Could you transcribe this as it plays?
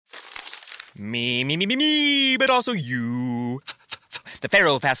Me, but also you. The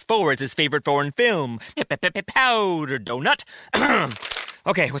Pharaoh fast forwards his favorite foreign film, Powder Donut.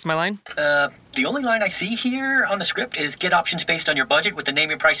 Okay, what's my line? The only line I see here on the script is get options based on your budget with the Name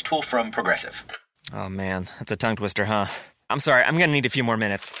Your Price tool from Progressive. Oh man, that's a tongue twister, huh? I'm sorry, I'm gonna need a few more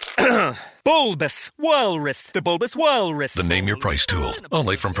minutes. Bulbous Walrus, the Bulbous Walrus. The Name Your Price tool,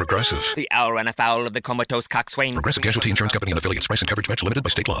 only from Progressive. The owl ran afoul of the comatose coxswain. Progressive Casualty Insurance Company and affiliates. Price and coverage match limited by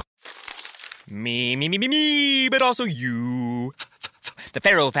state law. Me, but also you. The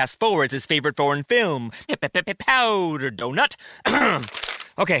Pharaoh fast forwards his favorite foreign film, Powder Donut.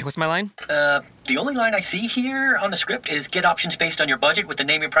 Okay, what's my line? The only line I see here on the script is get options based on your budget with the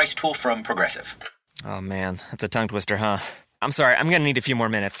Name Your Price tool from Progressive. Oh man, that's a tongue twister, huh? I'm sorry, I'm gonna need a few more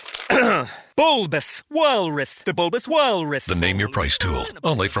minutes. Bulbous Walrus, the Bulbous Walrus. The Name Your Price tool,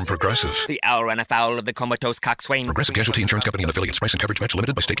 only from Progressive. The owl ran afoul of the comatose coxswain. Progressive Casualty Insurance Company and affiliates. Price and coverage match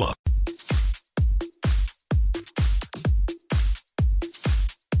limited by state law.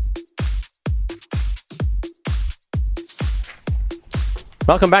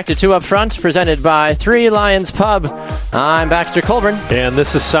 Welcome back to Two Up Front, presented by Three Lions Pub. I'm Baxter Colburn. And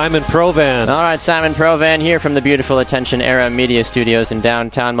this is Simon Provan. All right, Simon Provan here from the beautiful Attention Era Media Studios in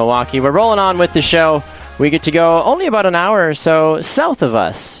downtown Milwaukee. We're rolling on with the show. We get to go only about an hour or so south of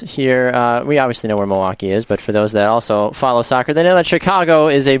us here. We obviously know where Milwaukee is, but for those that also follow soccer, they know that Chicago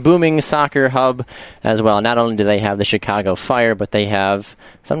is a booming soccer hub as well. Not only do they have the Chicago Fire, but they have,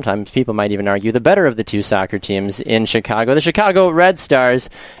 sometimes people might even argue, the better of the two soccer teams in Chicago, the Chicago Red Stars.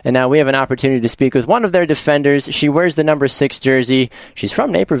 And now we have an opportunity to speak with one of their defenders. She wears the number 6 jersey. She's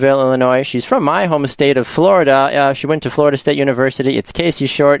from Naperville, Illinois. She's from my home state of Florida. She went to Florida State University. It's Casey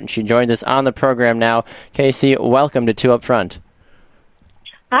Short, and she joins us on the program now. Casey, welcome to Two Up Front.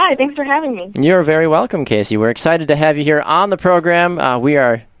 Hi, thanks for having me. You're very welcome, Casey. We're excited to have you here on the program. We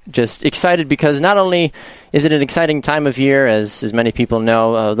are just excited because not only is it an exciting time of year, as many people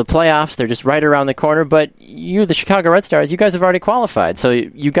know, the playoffs, they're just right around the corner, but you, the Chicago Red Stars, you guys have already qualified, so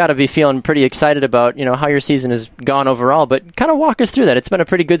you got to be feeling pretty excited about, you know, how your season has gone overall, but kind of walk us through that. It's been a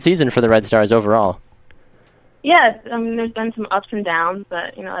pretty good season for the Red Stars overall. Yeah, I mean, there's been some ups and downs,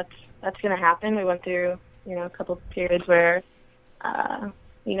 but, you know, that's going to happen. We went through, you know, a couple of periods where,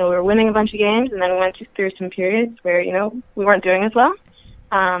 you know, we were winning a bunch of games, and then we went through some periods where, you know, we weren't doing as well.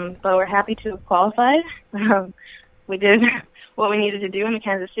 But we're happy to have qualified. We did what we needed to do in the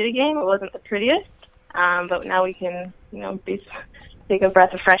Kansas City game. It wasn't the prettiest, but now we can, you know, take a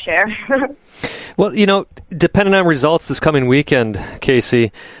breath of fresh air. Well, you know, depending on results this coming weekend,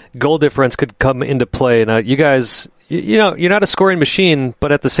 Casey, goal difference could come into play. Now, you guys, you know, you're not a scoring machine,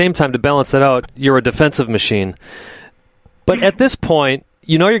 but at the same time, to balance that out, you're a defensive machine. But at this point,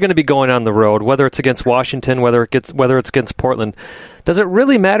 you know you're going to be going on the road, whether it's against Washington, whether it's against Portland. Does it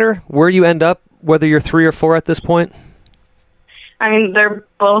really matter where you end up, whether you're 3 or 4 at this point? I mean, they're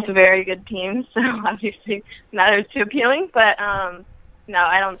both very good teams, so obviously neither is too appealing. But no,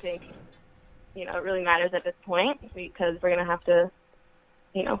 I don't think, you know, it really matters at this point because we're going to have to,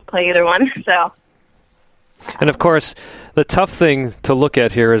 you know, play either one. So. And of course, the tough thing to look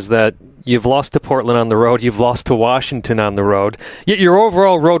at here is that you've lost to Portland on the road, you've lost to Washington on the road, yet your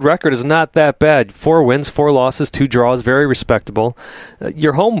overall road record is not that bad. 4 wins, 4 losses, 2 draws, very respectable.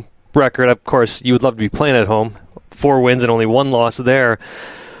 Your home record, of course, you would love to be playing at home. 4 wins and only 1 loss there.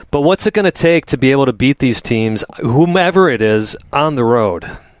 But what's it going to take to be able to beat these teams, whomever it is, on the road?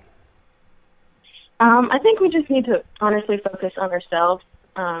 I think we just need to honestly focus on ourselves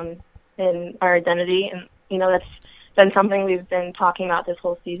and our identity. And, you know, that's been something we've been talking about this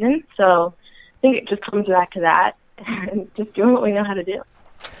whole season. So I think it just comes back to that and just doing what we know how to do.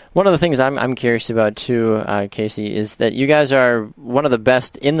 One of the things I'm curious about, too, Casey, is that you guys are one of the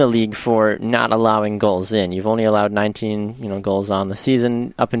best in the league for not allowing goals in. You've only allowed 19 goals on the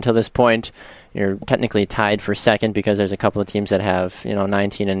season up until this point. You're technically tied for second because there's a couple of teams that have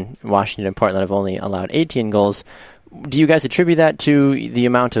 19, and Washington and Portland have only allowed 18 goals. Do you guys attribute that to the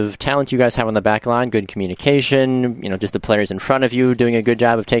amount of talent you guys have on the back line, good communication, just the players in front of you doing a good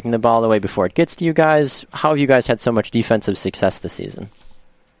job of taking the ball away before it gets to you guys? How have you guys had so much defensive success this season?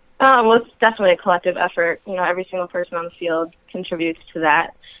 Well, it's definitely a collective effort. Every single person on the field contributes to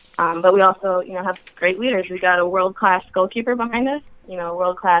that. But we also, have great leaders. We got a world-class goalkeeper behind us,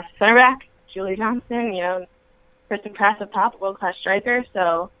 world-class center back, Julie Johnson, Kristen Prass up top, world-class striker.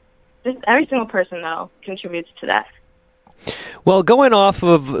 So just every single person, though, contributes to that. Well, going off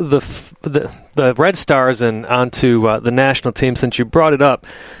of the Red Stars and onto the national team, since you brought it up,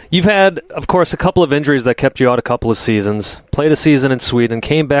 you've had, of course, a couple of injuries that kept you out a couple of seasons, played a season in Sweden,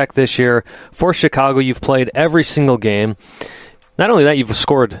 came back this year for Chicago. You've played every single game. Not only that, you've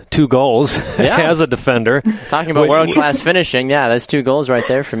scored 2 goals as a defender. Talking about world-class finishing, that's 2 goals right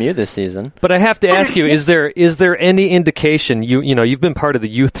there from you this season. But I have to ask you, is there any indication, you've been part of the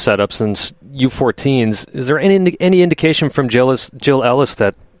youth setup since U14s, is there any indication from Jill Ellis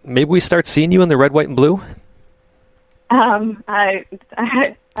that maybe we start seeing you in the red, white, and blue? I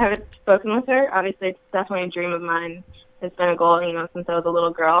haven't spoken with her. Obviously, it's definitely a dream of mine. It's been a goal, since I was a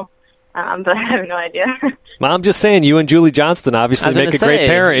little girl. But I have no idea. Well, I'm just saying, you and Julie Johnston obviously make a great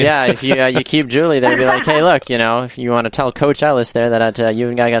pairing. Yeah, if you keep Julie there, be like, hey, look, if you want to tell Coach Ellis there that you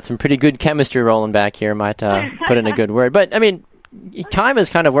and I got some pretty good chemistry rolling back here, might put in a good word. But, I mean, time is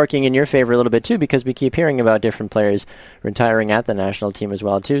kind of working in your favor a little bit, too, because we keep hearing about different players retiring at the national team as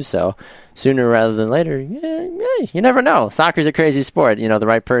well, too. So sooner rather than later, you never know. Soccer's a crazy sport. The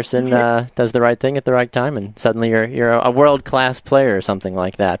right person does the right thing at the right time, and suddenly you're a world-class player or something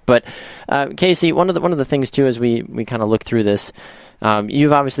like that. But, Casey, one of the things, too, as we kind of look through this,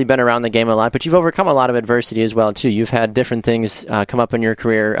 you've obviously been around the game a lot, but you've overcome a lot of adversity as well, too. You've had different things come up in your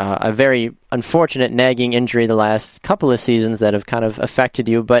career, a very unfortunate nagging injury the last couple of seasons that have kind of affected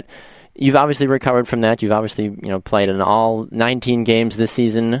you, but you've obviously recovered from that. You've obviously played in all 19 games this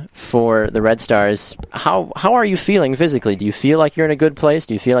season for the Red Stars. How are you feeling physically? Do you feel like you're in a good place?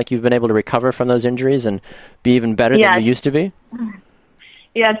 Do you feel like you've been able to recover from those injuries and be even better than you used to be?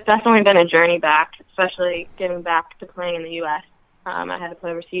 Yeah, it's definitely been a journey back, especially getting back to playing in the U.S. I had to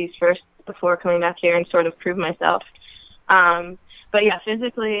play overseas first before coming back here and sort of prove myself. But yeah,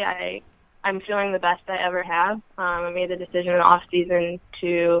 physically, I'm feeling the best I ever have. I made the decision in the off season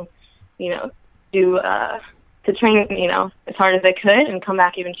to, to train, as hard as I could and come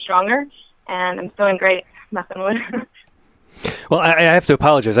back even stronger. And I'm feeling great, knock on wood. Well, I have to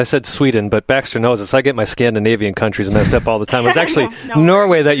apologize. I said Sweden, but Baxter knows this. I get my Scandinavian countries messed up all the time. It was actually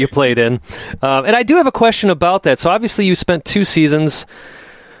Norway that you played in. And I do have a question about that. So obviously you spent 2 seasons.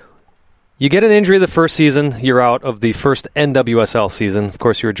 You get an injury the first season. You're out of the first NWSL season. Of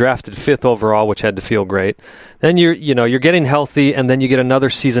course, you were drafted 5th overall, which had to feel great. Then you're getting healthy, and then you get another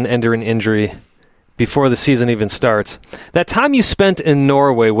season-ending injury before the season even starts. That time you spent in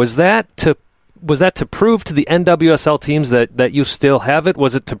Norway, was that to prove to the NWSL teams that you still have it?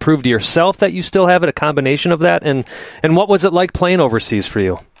 Was it to prove to yourself that you still have it, a combination of that? And what was it like playing overseas for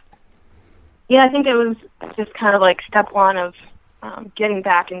you? Yeah, I think it was just kind of like step one of getting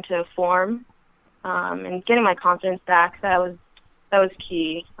back into form and getting my confidence back. That was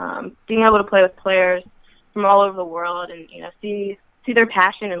key. Being able to play with players from all over the world and see their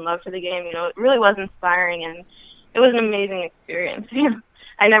passion and love for the game. It really was inspiring, and it was an amazing experience.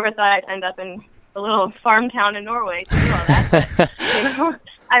 I never thought I'd end up in a little farm town in Norway to do all that. But,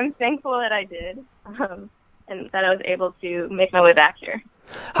 I'm thankful that I did, and that I was able to make my way back here.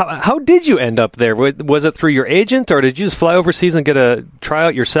 How did you end up there? Was it through your agent, or did you just fly overseas and get a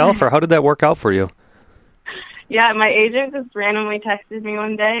tryout yourself, or how did that work out for you? Yeah, my agent just randomly texted me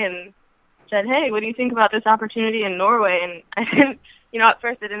one day and said, "Hey, what do you think about this opportunity in Norway?" And I didn't. At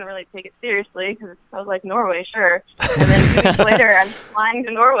first I didn't really take it seriously because I was like, Norway, sure. And then 2 weeks later, I'm flying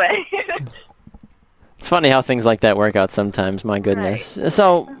to Norway. It's funny how things like that work out sometimes, my goodness. Right.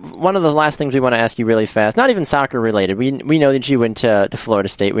 So one of the last things we want to ask you really fast, not even soccer related, we know that you went to Florida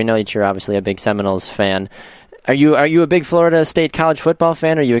State. We know that you're obviously a big Seminoles fan. Are you a big Florida State college football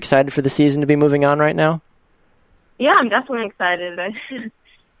fan? Are you excited for the season to be moving on right now? Yeah, I'm definitely excited.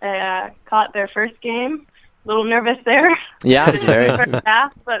 I caught their first game. A little nervous there. Yeah, it was very. First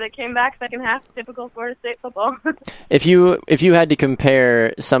half, but it came back second half. Typical Florida State football. If you had to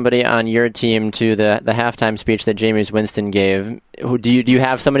compare somebody on your team to the halftime speech that Jameis Winston gave, do you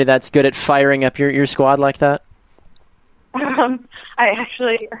have somebody that's good at firing up your squad like that? I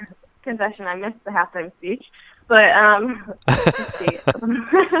actually, confession, I missed the halftime speech, but let's see.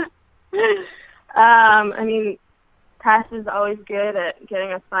 I mean, Tess is always good at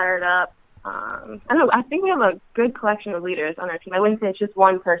getting us fired up. I don't know. I think we have a good collection of leaders on our team. I wouldn't say it's just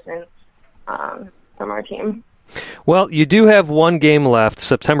one person from our team. Well, you do have one game left,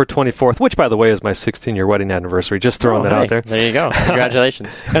 September 24th, which, by the way, is my 16-year wedding anniversary. Just throwing that out there. There you go.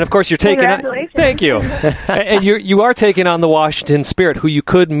 Congratulations. And, of course, you're taking on... Thank you. And you are taking on the Washington Spirit, who you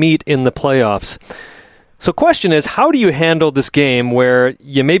could meet in the playoffs. So question is, how do you handle this game where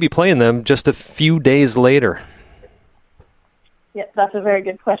you may be playing them just a few days later? Yeah, that's a very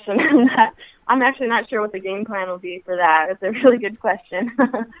good question. I'm actually not sure what the game plan will be for that. It's a really good question.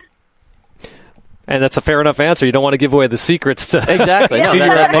 And that's a fair enough answer. You don't want to give away the secrets to, exactly. to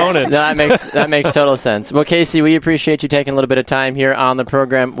your opponent. That makes total sense. Well, Casey, we appreciate you taking a little bit of time here on the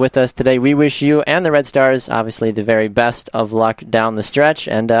program with us today. We wish you and the Red Stars, obviously, the very best of luck down the stretch,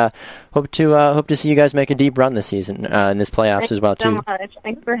 and hope to see you guys make a deep run this season in this playoffs as well, too. Thanks so much.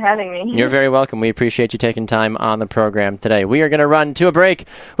 Thanks for having me. You're very welcome. We appreciate you taking time on the program today. We are going to run to a break.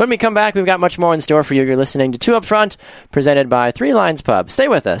 When we come back, we've got much more in store for you. You're listening to Two Up Front, presented by Three Lions Pub. Stay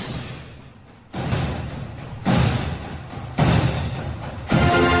with us.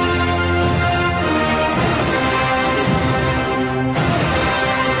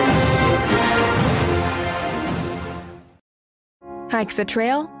 Hike the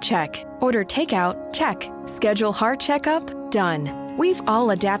trail? Check. Order takeout? Check. Schedule heart checkup? Done. We've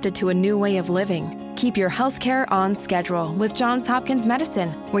all adapted to a new way of living. Keep your healthcare on schedule with Johns Hopkins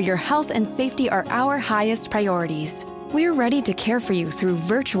Medicine, where your health and safety are our highest priorities. We're ready to care for you through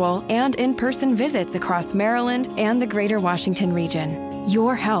virtual and in-person visits across Maryland and the greater Washington region.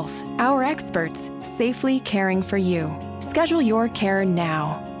 Your health, our experts, safely caring for you. Schedule your care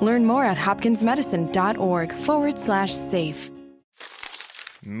now. Learn more at hopkinsmedicine.org/safe.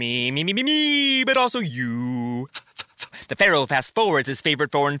 Me, but also you. The Pharaoh fast forwards his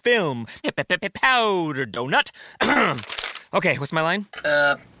favorite foreign film, Powder Donut. Okay, what's my line?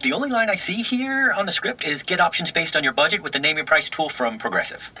 The only line I see here on the script is get options based on your budget with the Name Your Price tool from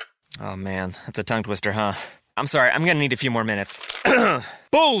Progressive. Oh man, that's a tongue twister, huh? I'm sorry, I'm gonna need a few more minutes.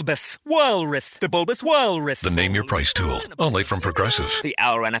 Bulbous Walrus, the Bulbous Walrus. The Name Your Price tool, only from Progressive. The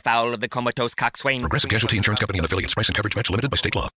owl ran afoul of the comatose coxswain. Progressive Casualty Insurance Company and affiliates. Price and coverage match limited by state law.